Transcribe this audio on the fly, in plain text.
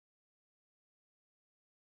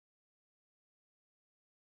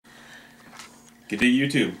Good day,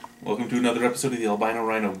 YouTube. Welcome to another episode of the Albino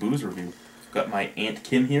Rhino booze review. Got my Aunt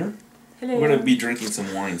Kim here. Hello. We're going to be drinking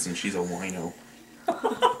some wine since she's a wino.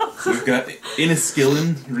 So we've got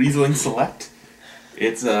Inniskillin Riesling Select.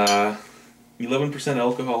 It's 11%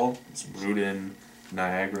 alcohol. It's brewed in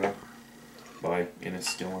Niagara by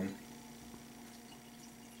Inniskillin.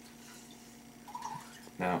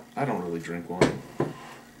 Now, I don't really drink wine.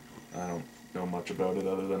 I don't know much about it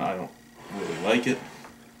other than I don't really like it.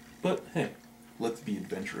 But hey, let's be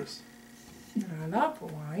adventurous. I love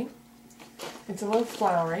wine. It's a little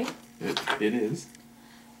flowery. It is.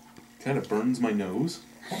 Kind of burns my nose.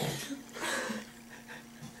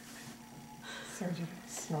 Sorry, did I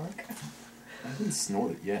snort? I didn't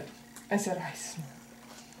snort it yet. I said I snort.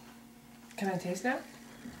 Can I taste now?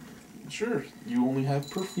 Sure, you only have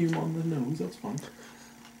perfume on the nose, that's fine.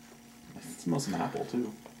 It smells some apple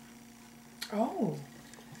too. Oh,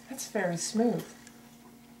 that's very smooth.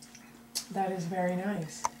 That is very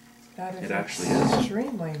nice. That is It actually is.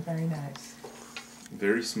 extremely very nice.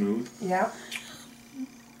 Very smooth. Yeah,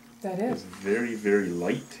 that It's is. very, very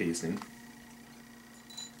light tasting.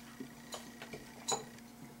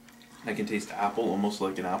 I can taste apple, almost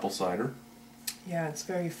like an apple cider. Yeah, it's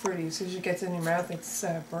very fruity. As soon as it gets in your mouth, it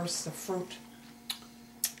bursts of fruit.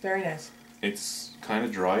 Very nice. It's kind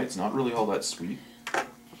of dry. It's not really all that sweet.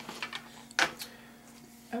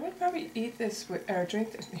 I would probably eat this with, or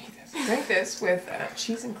drink this with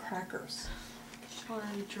cheese and crackers. Sorry,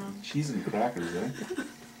 drunk. Cheese and crackers, eh?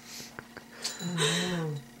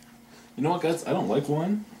 Mm. You know what, guys? I don't like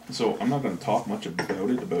wine, so I'm not going to talk much about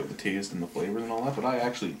it, about the taste and the flavors and all that, but I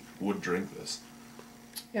actually would drink this.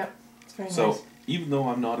 Yeah, it's very So, nice. even though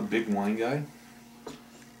I'm not a big wine guy,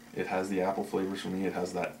 it has the apple flavors for me. It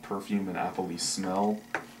has that perfume and appley smell,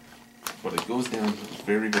 but it goes down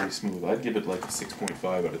very, very smooth. I'd give it like a 6.5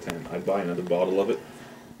 out of 10. I'd buy another bottle of it,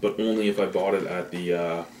 but only if I bought it at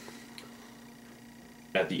the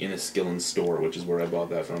Inniskillin store, which is where I bought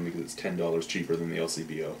that from, because it's $10 cheaper than the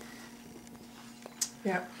LCBO.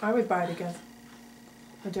 Yeah, I would buy it again.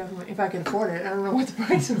 I definitely, if I can afford it. I don't know what the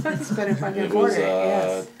price was, but if I can afford it,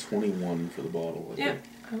 yes. 21 for the bottle, I Yeah, think.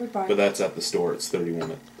 I would buy But it. that's at the store. It's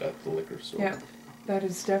 31 at the liquor store. Yeah, that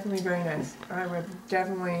is definitely very nice. I would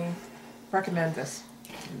definitely recommend this.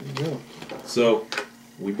 There you go. So,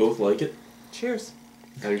 we both like it. Cheers.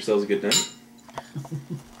 Have yourselves a good night.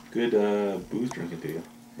 Good booze drinking to you.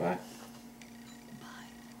 Bye.